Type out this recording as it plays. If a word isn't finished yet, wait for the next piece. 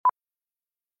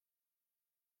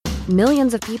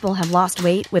Millions of people have lost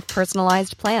weight with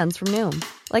personalized plans from Noom.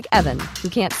 Like Evan, who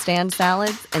can't stand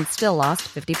salads and still lost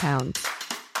 50 pounds.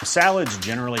 Salads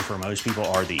generally for most people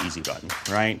are the easy button,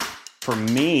 right? For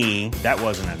me, that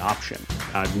wasn't an option.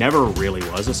 I never really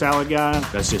was a salad guy.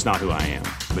 That's just not who I am.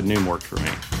 But Noom worked for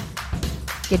me.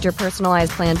 Get your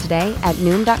personalized plan today at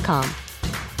Noom.com.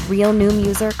 Real Noom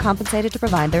user compensated to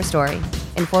provide their story.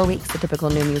 In 4 weeks, the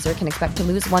typical Noom user can expect to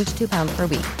lose 1 to 2 pounds per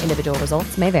week. Individual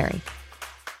results may vary.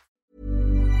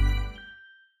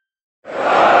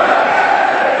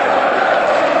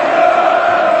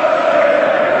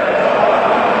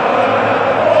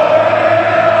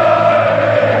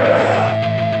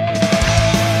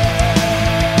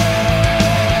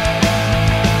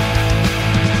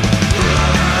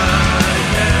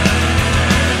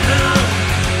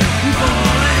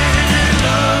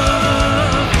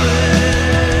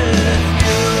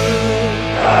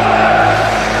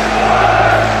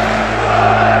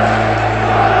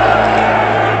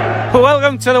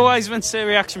 Welcome to the Wise Men Say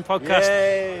Reaction Podcast.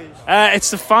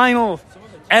 It's the final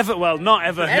ever, well, not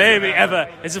ever, maybe ever.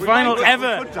 It's the final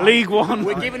ever League One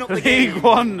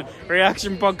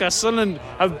reaction podcast. Sunderland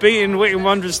have beaten Wycombe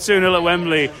Wanderers 2-0 at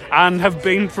Wembley and have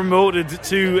been promoted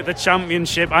to the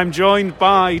Championship. I'm joined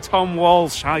by Tom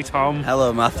Walsh. Hi, Tom.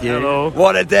 Hello, Matthew. Hello.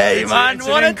 What a day, man!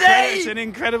 What a day! It's an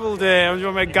incredible day. I'm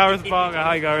joined by Gareth Barker.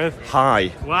 Hi, Gareth.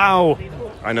 Hi. Wow.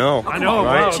 I know. I know.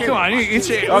 Right? Wow. Come on. We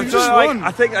just won. I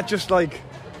think I just I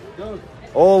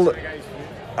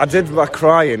did my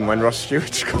crying when Ross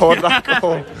Stewart scored that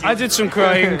goal. I did some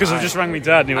crying because I just rang my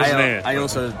dad and he wasn't here. I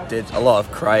also did a lot of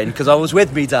crying because I was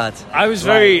with me dad. I was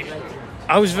very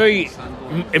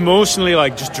emotionally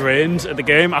just drained at the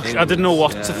game. I didn't know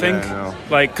what to think,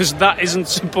 because that isn't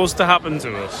supposed to happen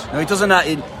to us. No, it doesn't.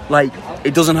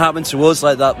 It doesn't happen to us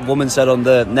like that woman said on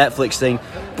the Netflix thing.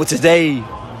 But today,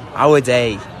 our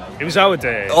day. It was our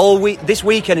day. This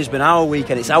weekend has been our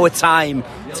weekend. It's our time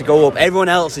to go up. Everyone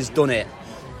else has done it.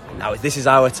 Now this is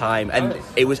our time, and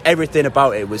it was everything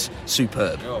about it was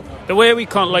superb. The way we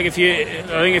can't if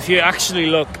you actually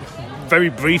look very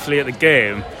briefly at the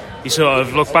game, you sort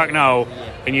of look back now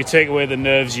and you take away the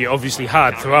nerves you obviously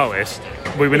had throughout it.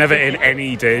 We were never in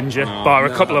any danger, bar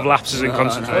a couple of lapses in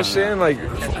concentration. I was saying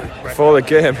before the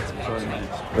game.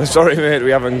 Sorry, mate. We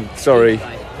haven't. Sorry.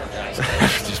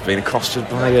 Just been accosted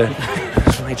by a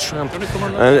tramp. Is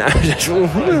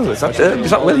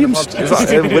that William's? Is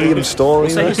that William's story?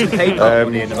 Sorry,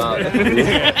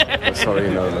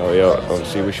 no. Yeah,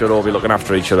 obviously, we should all be looking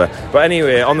after each other. But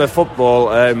anyway, on the football,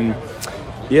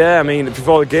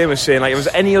 before the game, I was saying if it was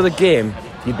any other game,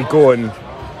 you'd be going.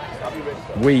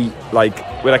 We'd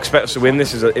expect us to win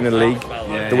this in a league,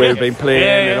 the way we've been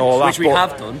playing and all that. Which we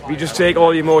have done. You just take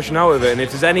all the emotion out of it, and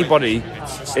if there's anybody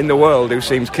in the world who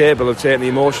seems capable of taking the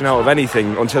emotion out of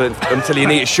anything until you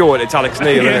need to show it, it's Alex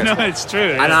Neil. Yeah, no, it's true.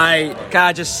 And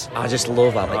I just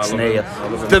love Alex Neil.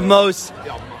 The most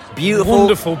beautiful,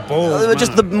 wonderful bald man.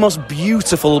 Just the most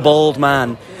beautiful bald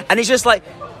man, and it's just like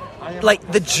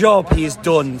the job he has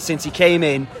done since he came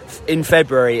in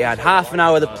February. He had half an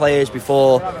hour of the players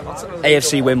before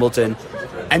AFC Wimbledon,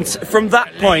 and from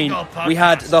that point we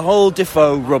had the whole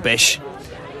Defoe rubbish,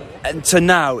 and to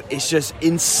now it's just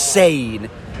insane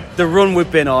the run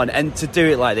we've been on, and to do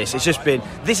it like this, this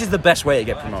is the best way to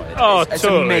get promoted. Oh, it's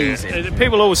totally amazing.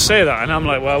 People always say that, and I'm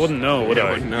like, well, I wouldn't know, would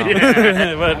I?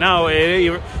 Yeah. But now,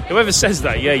 whoever says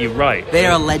that, yeah, you're right. They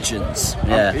are legends.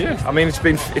 Yeah. I mean,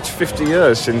 it's 50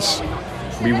 years since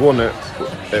we won at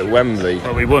Wembley.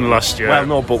 Well, we won last year. Well,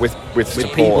 no, but with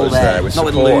supporters there, with not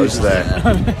supporters with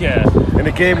there. Yeah. In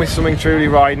a game with something truly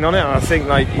riding on it, and I think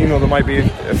there might be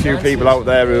a few people out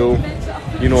there who,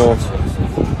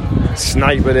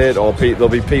 snipe at it, or there'll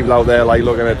be people out there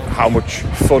looking at how much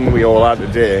fun we all had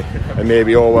today, and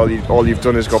maybe all you've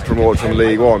done is got promoted from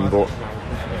League One. But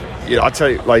I tell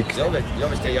you, why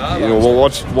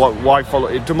follow?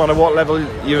 It doesn't matter what level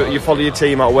you follow your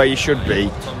team at, where you should be.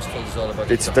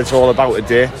 It's all about a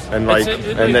day, and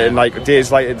days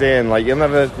like today, and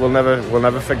we'll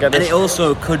never forget it. And it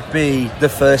also could be the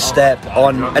first step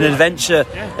on an adventure.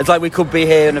 It's we could be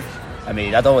here.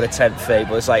 I don't want to tempt fate,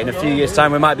 but it's in a few years'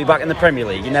 time we might be back in the Premier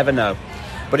League. You never know.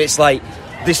 But it's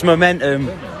this momentum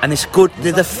and this good,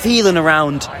 the feeling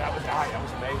around.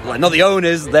 Not the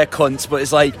owners, they're cunts, but it's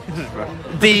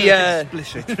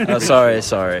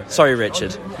sorry,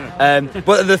 Richard.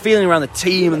 But the feeling around the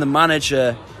team and the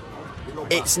manager,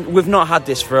 we've not had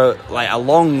this for a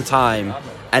long time,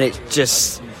 and it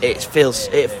feels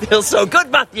so good,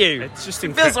 Matthew. It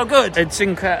feels so good. It's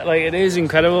it is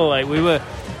incredible.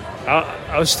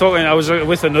 I was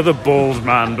with another bald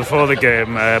man before the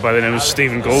game by the name of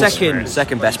Stephen Goldsmith.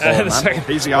 Second best bald man.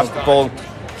 He's the bald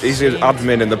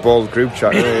admin in the Bald group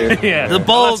chat. Yeah, The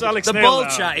Bald now.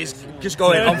 chat is just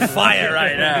going on fire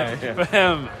right now. But,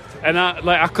 and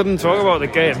I couldn't talk about the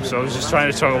game, so I was just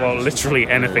trying to talk about literally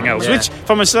anything else, which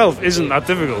for myself isn't that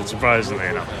difficult, surprisingly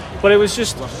enough. But it was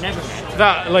just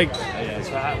that, like,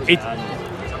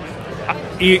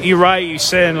 you're right. You're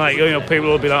saying, like, people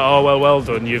will be like, "Oh, well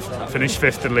done. You've finished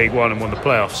 5th in League One and won the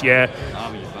playoffs." Yeah,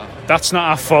 that's not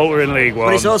our fault. We're in League One.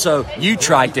 But it's also you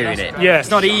tried doing it. Yeah,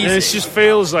 it's not easy. And it just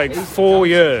feels like 4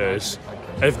 years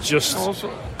of just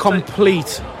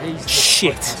complete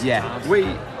shit. Yeah,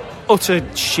 Utter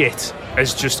shit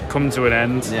has just come to an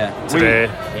end today.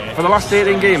 For the last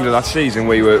 18 games of that season,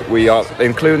 we are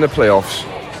including the playoffs.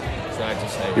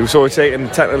 So we're taking,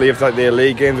 technically, if the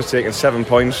league games, we're taking 7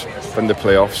 points from the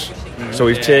playoffs. So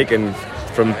we've taken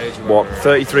from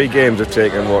 33 games, we've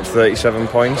taken 37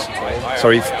 points.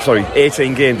 Sorry,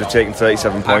 18 games, we've taken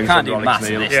 37 points. I can't do maths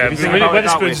in this. Yeah,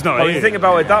 when you think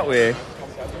about it that way.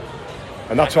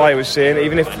 And that's why I was saying,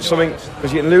 even if something,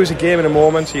 because you can lose a game in a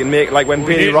moment, you can make, like when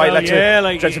Bailey Wright lets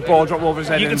a ball drop over his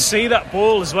head. You can see that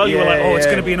ball as well. You were like, it's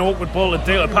going to be an awkward ball to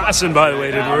do. Patterson, by the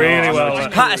way, did really well.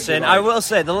 Patterson, I will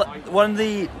say, one of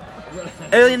the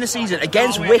early in the season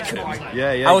against Wycombe,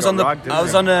 I was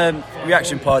on a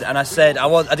reaction pod and I said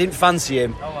I didn't fancy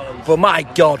him, but my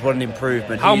God, what an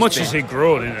improvement! How much has he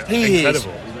grown?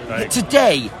 Incredible.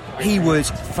 Today. He was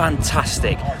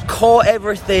fantastic. Caught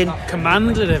everything.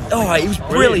 Commanded him. Oh, he was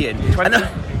brilliant.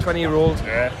 20-year-old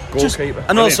goalkeeper.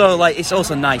 And also, like, it's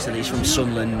also nice that he's from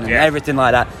Sunderland and everything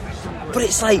like that. But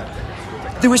it's like,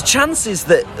 there was chances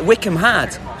that Wycombe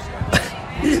had.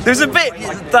 There's a bit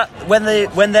that when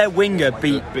their winger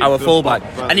beat our fullback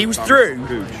and he was through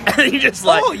and he just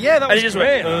like that was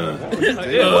great.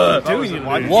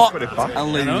 What a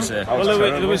loser! Well,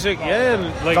 there was a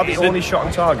that the only shot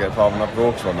on target apart from that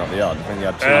Vokes one that they had. I think he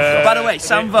had 2 shots. By the way,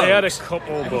 Sam Vokes. They had a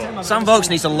couple, but Sam Vokes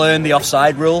needs to learn the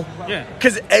offside rule. Yeah,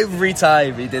 because every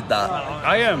time he did that,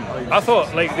 I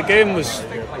thought like the game was.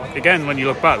 Again, when you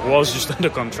look back, was just under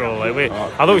control. Like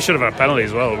I thought we should have had a penalty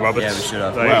as well, Roberts. Yeah, we should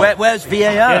have. Where's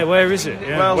VAR? Yeah, where is it?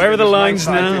 Yeah. Well, where are the lines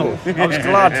now? I was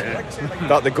glad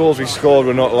that the goals we scored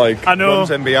were not like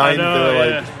runs in behind. They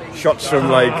were like shots from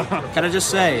like. Can I just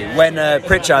say, when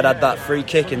Pritchard had that free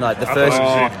kick in like the first,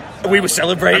 we were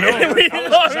celebrating.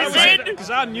 Because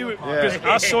I knew it. Because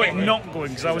I saw it not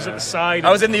going. Because I was at the side.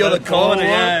 I was in the other corner.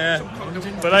 Yeah.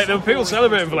 But like, there were people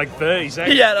celebrating for like 30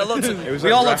 seconds. Yeah, that looked.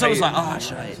 We all looked. I was like, oh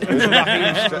shit.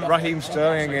 It was Raheem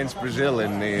Sterling against Brazil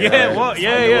in the World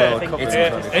Cup.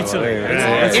 Italy.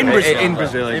 In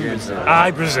Brazil.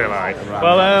 Brazil.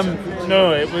 Well,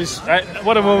 no, it was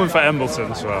what a moment for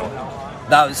Embleton as well.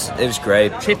 It was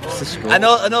great. Tipped to score. And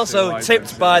also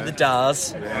tipped by the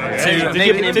Dars. Did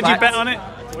you bet on it?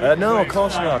 No, of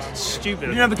course not. Stupid.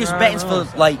 Because betting's for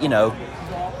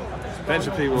betting's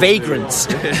for people vagrants.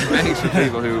 Betting's for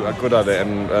people who are good at it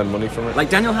and earn money from it. Like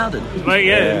Daniel Howden. I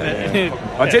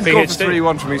did go for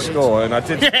 3-1 from his score, and I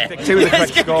did pick 2 of the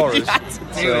correct scorers.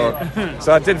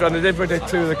 So I did predict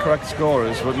 2 of the correct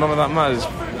scorers, but none of that matters.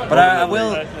 But I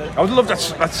will. I would love that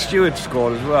Stewart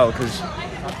score as well, because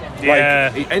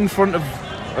in front of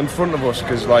us,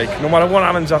 because like no matter what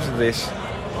happens after this,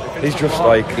 he's just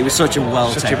like he was such a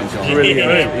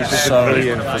brilliant. He's just a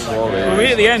brilliant footballer. Well,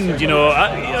 at the end,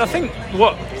 I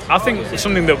think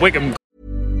something that Wycombe.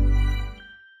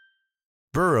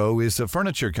 Burrow is a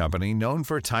furniture company known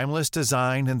for timeless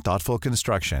design and thoughtful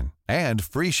construction, and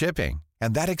free shipping,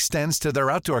 and that extends to their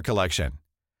outdoor collection.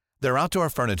 Their outdoor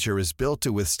furniture is built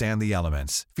to withstand the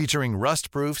elements, featuring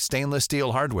rust-proof stainless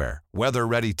steel hardware,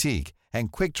 weather-ready teak,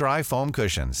 and quick-dry foam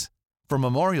cushions. For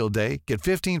Memorial Day, get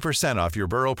 15% off your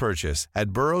Burrow purchase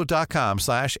at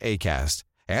burrow.com/ACAST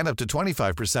and up to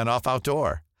 25% off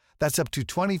outdoor. That's up to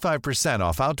 25%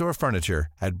 off outdoor furniture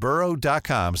at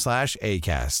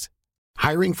burrow.com/ACAST.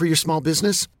 Hiring for your small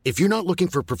business? If you're not looking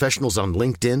for professionals on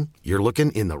LinkedIn, you're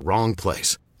looking in the wrong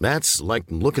place. That's like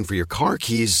looking for your car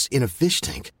keys in a fish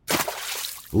tank.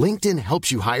 LinkedIn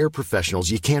helps you hire professionals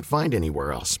you can't find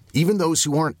anywhere else, even those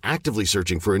who aren't actively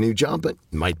searching for a new job but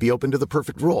might be open to the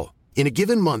perfect role. In a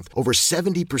given month, over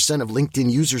 70% of LinkedIn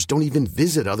users don't even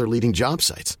visit other leading job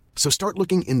sites. So start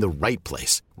looking in the right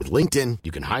place. With LinkedIn,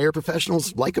 you can hire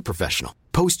professionals like a professional.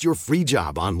 Post your free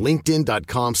job on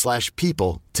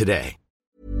linkedin.com/people today.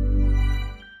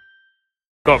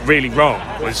 Got really wrong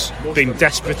was being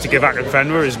desperate to give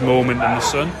Akinfenwa his moment in the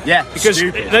sun. Yeah, because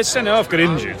stupid. their centre-half got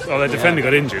injured, or their defender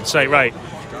got injured. Say, right,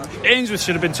 Ainsworth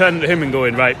should have been turning to him and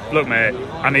going, right, look, mate,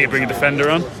 I need to bring a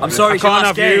defender on. I'm sorry, I can't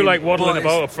have you like waddling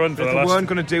about up front for the last. They weren't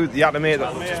going to do. You had to make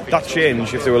that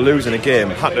change if they were losing a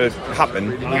game. Had to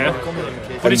happen. Yeah.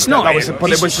 But it's not.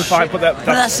 It was the fact. But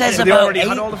that says they about already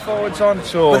had all the forwards on.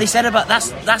 So. But they said about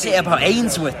that's it about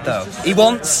Ainsworth though. He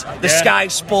wants the Sky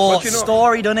Sports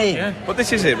story, doesn't he? Yeah. But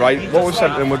this is it, right? What we've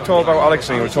said, and we've talked about Alex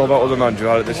and we've talked about other managers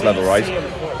at this level, right?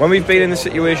 When we've been in the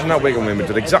situation that Wycombe we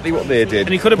did exactly what they did.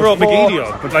 And he could have brought McGeady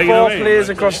on. But four players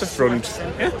across the front,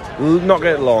 not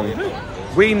get it long.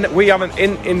 We haven't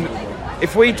in.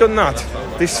 If we'd done that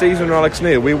this season with Alex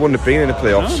Neil, we wouldn't have been in the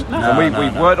playoffs.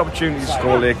 We've worked opportunities to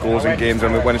score late goals in games,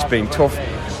 and when it's been tough,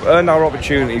 we earned our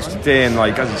opportunities today. And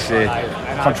like as you say,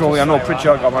 controlling. I know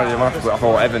Pritchard got married in the match, but I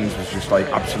thought Evans was just like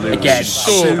absolutely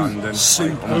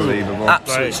super unbelievable,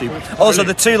 absolutely super. Also,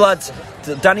 the two lads,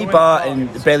 Danny Barr and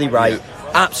Bailey Wright,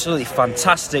 absolutely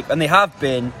fantastic, and they have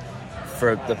been.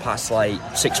 For the past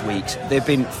 6 weeks, they've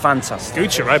been fantastic.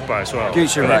 Gucci right by as well.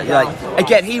 Gucci right,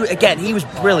 again he was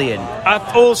brilliant.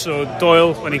 Also,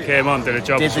 Doyle when he came on did a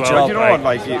job as well. Do you know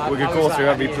what? We could go through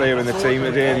every player in the team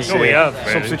today and we have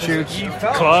substitutes.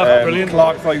 Clark, brilliant.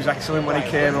 Clark thought he was excellent when he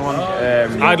came on.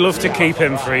 I'd love to keep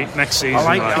him free next season.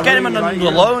 Get him on the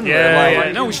loan.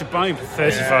 No, we should buy him for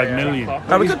 35 million.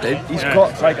 No, we could do. He's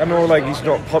got I know he's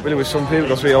not popular with some people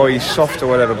because he's soft or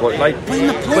whatever, but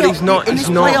he's not. In his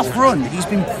playoff run. He's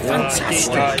been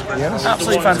fantastic.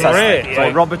 Absolutely fantastic. Great,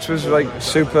 yeah. Roberts was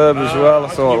superb as well. I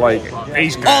thought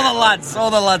he's great.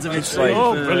 all the lads have been straight.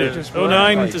 Brilliant.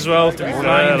 09 as well. To be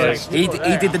fair, he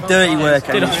did the dirty work.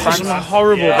 Did some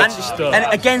horrible bits of stuff. And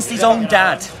against his own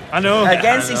dad. I know.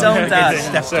 Against his own dad.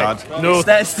 Stepdad. No.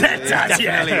 Stepdad,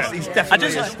 yeah. He's definitely I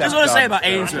just want to say about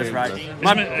Ainsworth, right?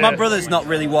 My brother's not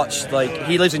really watched,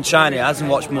 he lives in China, hasn't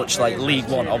watched much, League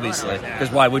One, obviously,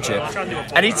 because why would you?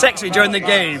 And he texted me during the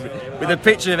game with a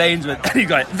picture of Ainsworth, and he's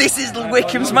like, this is the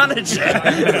Wycombe's manager.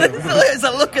 It's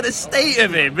a look at the state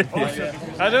of him.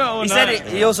 I don't know.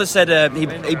 He also said he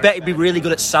bet he'd be really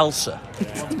good at salsa.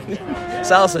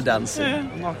 Salsa dancing.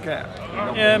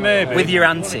 Yeah, maybe. With your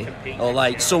auntie. Or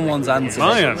someone's auntie.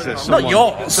 My auntie. Not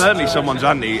yours. Certainly someone's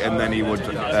auntie, and then he would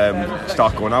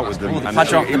start going out with them. The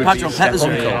Padron Peppers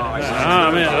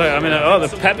are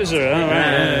the Peppers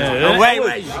are.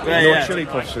 Wait. Chili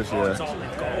puffs this year.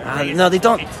 No, they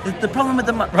don't. The problem with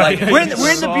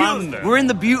we're in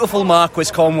the beautiful Marquis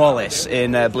Cornwallis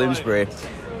in Bloomsbury,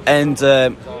 and I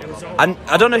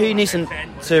don't know who needs to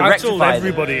rectify.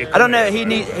 Everybody. I don't know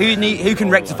who can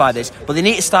rectify this, but they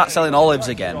need to start selling olives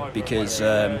again because.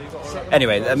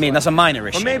 Anyway, I mean that's a minor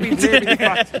issue. Well, maybe the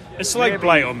fact it's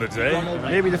blight on the day.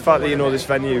 Maybe the fact that this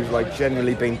venue's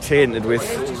generally been tainted with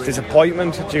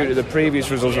disappointment due to the previous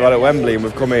results we've had at Wembley, and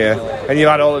we've come here and you've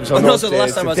had olives on those days. The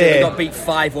last time today, I got beat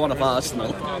 5-1 of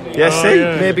Arsenal.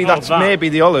 Maybe maybe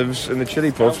the olives and the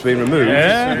chili puffs being removed.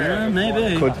 Yeah,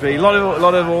 maybe. Could be a lot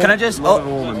of. Can I just?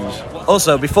 Almonds.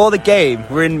 Also, before the game,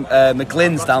 we're in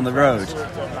McGlynn's down the road.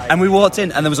 And we walked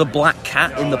in, and there was a black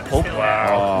cat in the pub.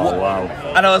 Wow!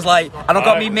 And I was like, and I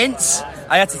got me mints.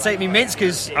 I had to take me mints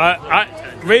because I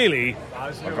really.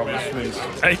 I got me mints.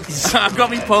 I've got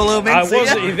me polo mints.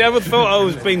 If you ever thought I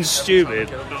was being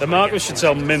stupid, the Marquis should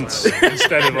sell mints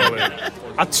instead of olive.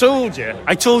 I told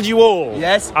you all.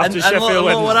 Yes. After Sheffield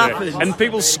Wednesday, what happened? And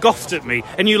people scoffed at me,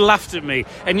 and you laughed at me,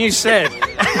 and you said,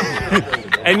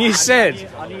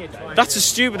 that's a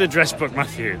stupid address book,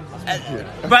 Matthew.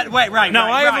 But wait, right. Now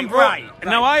I haven't brought.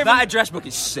 Now I haven't. That address book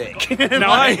is sick.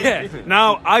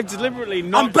 Now I've deliberately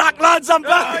not. I'm back, lads. I'm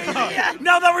back.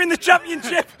 Now that we're in the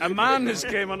championship. A man has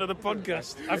came onto the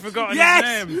podcast. I've forgotten his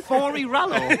name. Fori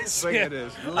Rallo. I think it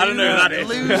is. I don't know who that is.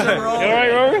 You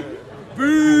alright, Rory?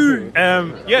 Boo!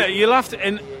 You laughed,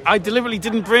 and I deliberately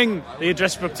didn't bring the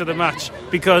address book to the match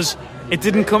because it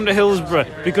didn't come to Hillsborough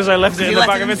because I left it in the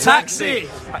back of a taxi.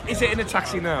 Is it in a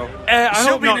taxi now? I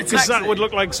hope not, because that would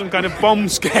look like some kind of bomb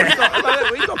scare.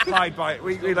 we got plied by it.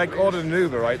 We ordered an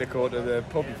Uber, right, to go to the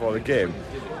pub before the game.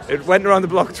 It went around the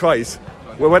block twice.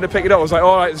 We went to pick it up. I was like,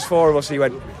 all right, there's 4 of us. He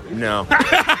went, no.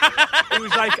 He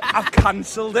was like, I've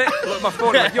cancelled it. Look at my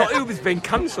phone. Like, your Uber's been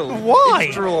cancelled. Why?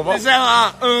 He drove off. Is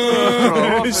that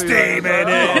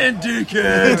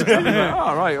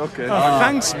All right, okay.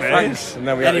 Thanks, mate. Thanks. And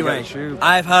then we had to get a shoe.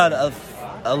 I've had a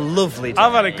lovely day.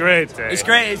 I've had a great day. It's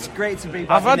great to be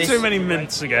back. I've had too many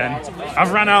mints again.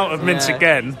 I've ran out of mints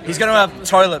again. He's going to have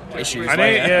toilet issues.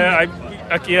 There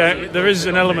is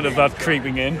an element of that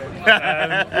creeping in.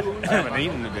 I haven't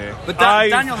eaten today. But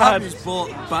Daniel Hadden's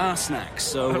bought bar snacks,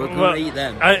 so we're going to eat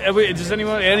them. Does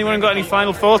anyone got any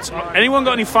final thoughts? Anyone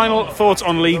got any final thoughts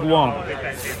on League One?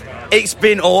 It's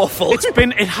been awful. It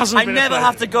hasn't been. I never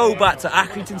have to go back to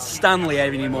Accrington Stanley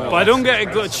anymore. But I don't get a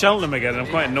good Cheltenham again, and I'm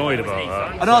quite annoyed about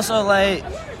that. And also,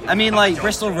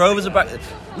 Bristol Rovers are back.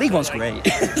 League One's great.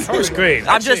 Oh, it's great.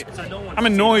 I'm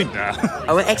annoyed now.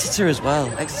 Oh, Exeter as well.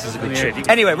 Exeter's a good Yeah, trip.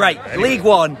 Anyway, right, League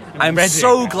One. I'm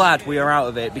so glad we are out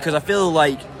of it because I feel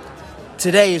like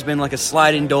today has been like a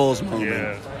sliding doors moment.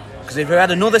 Yeah. Because if we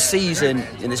had another season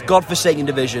in this godforsaken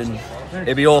division,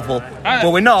 it'd be awful.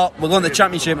 But we're not. We're going to the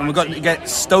Championship and we've got to get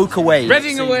Stoke away.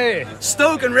 Reading away.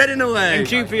 Stoke and Reading away. And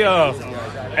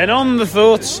QPR. And on the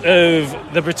thoughts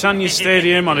of the Britannia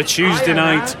Stadium on a Tuesday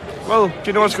night. Well, do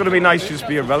you know what's going to be nice? Just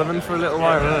be irrelevant for a little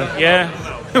while. Yeah.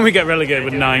 And we get relegated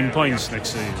with 9 points next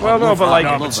season. Well, no, but like,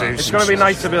 that. it's going to be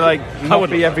nice to be like, not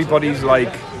be everybody's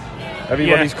like.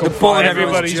 Everybody's the ball and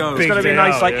everybody's It's going to be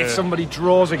nice, like, if somebody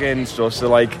draws against us, so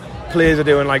like players are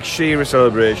doing like Shearer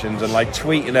celebrations and like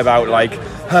tweeting about like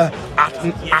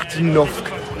at enough.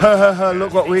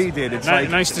 Look what we did. It's like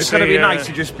nice to it's see, going to be nice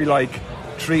to just be like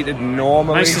treated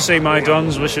normally. Nice to see my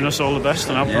Dons wishing us all the best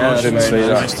on our promotion. I didn't see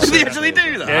that. Did they actually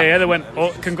do that? Yeah, they went,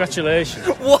 oh, congratulations.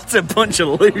 What a bunch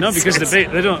of losers. No, because they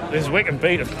don't. There's Wycombe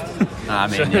beat them. I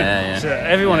mean, yeah. So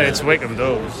everyone hates Wycombe,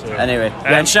 though. So. Anyway,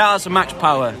 and shout out to Max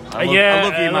Power. I love you,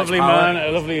 Max lovely Power. man,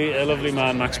 a lovely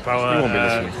man, Max Power. He won't be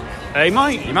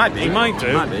listening. He might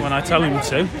do when I tell him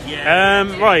to.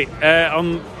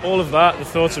 On all of that, the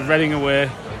thoughts of Reading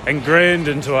away ingrained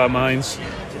into our minds.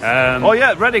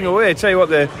 Reading away. Tell you what,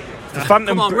 the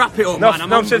Phantom. Come on, wrap it up,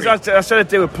 man. I said I'd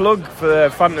do a plug for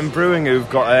Phantom Brewing, who've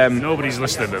got Nobody's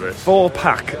listening to this.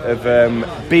 4-pack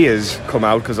of beers come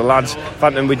out because the lads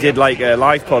Phantom. We did like a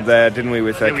live pod there, didn't we,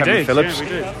 with Kevin Phillips? Yeah,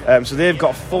 we did. So they've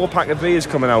got a 4-pack of beers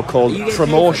coming out called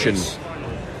Promotion.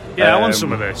 Yeah, I want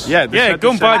some of this. Yeah,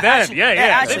 go and buy them. Yeah.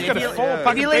 Actually,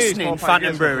 if you're listening,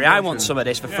 Phantom Brewery, I want some of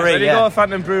this for free. They got a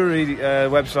Phantom Brewery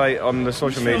website on the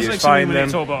social media. Find them.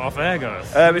 Talk about off air,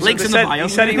 guys. Links in the bio. He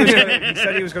said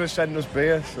he was going to send us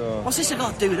beer. So what's this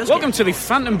got to do with us? Welcome to the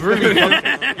Phantom Brewery.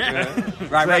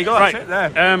 Right, there you go. That's it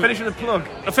there. Finish with a plug.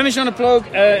 I'll finish on a plug.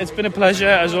 It's been a pleasure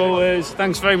as always.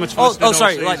 Thanks very much for listening. Oh,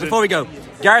 sorry. Like before we go,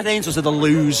 Gareth Ainsworth is the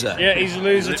loser. Yeah, he's a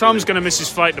loser. Tom's going to miss his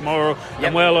fight tomorrow,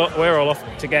 and we're all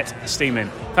off to get steaming.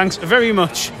 Thanks very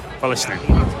much for listening.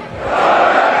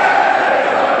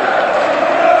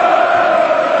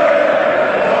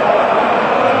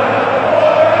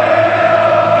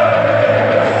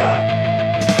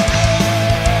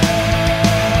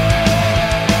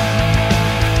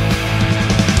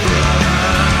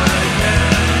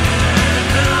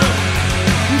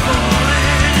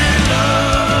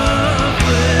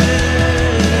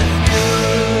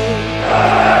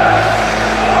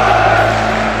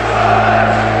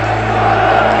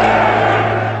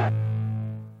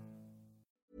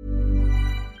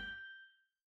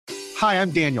 Hi,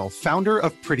 I'm Daniel, founder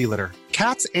of Pretty Litter.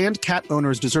 Cats and cat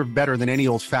owners deserve better than any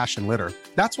old-fashioned litter.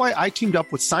 That's why I teamed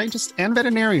up with scientists and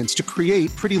veterinarians to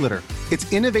create Pretty Litter.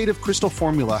 Its innovative crystal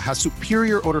formula has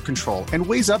superior odor control and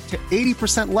weighs up to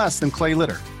 80% less than clay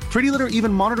litter. Pretty Litter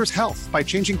even monitors health by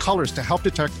changing colors to help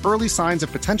detect early signs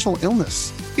of potential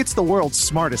illness. It's the world's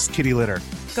smartest kitty litter.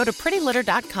 Go to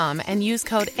prettylitter.com and use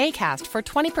code ACAST for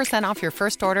 20% off your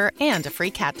first order and a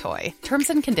free cat toy. Terms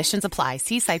and conditions apply.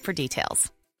 See site for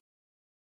details.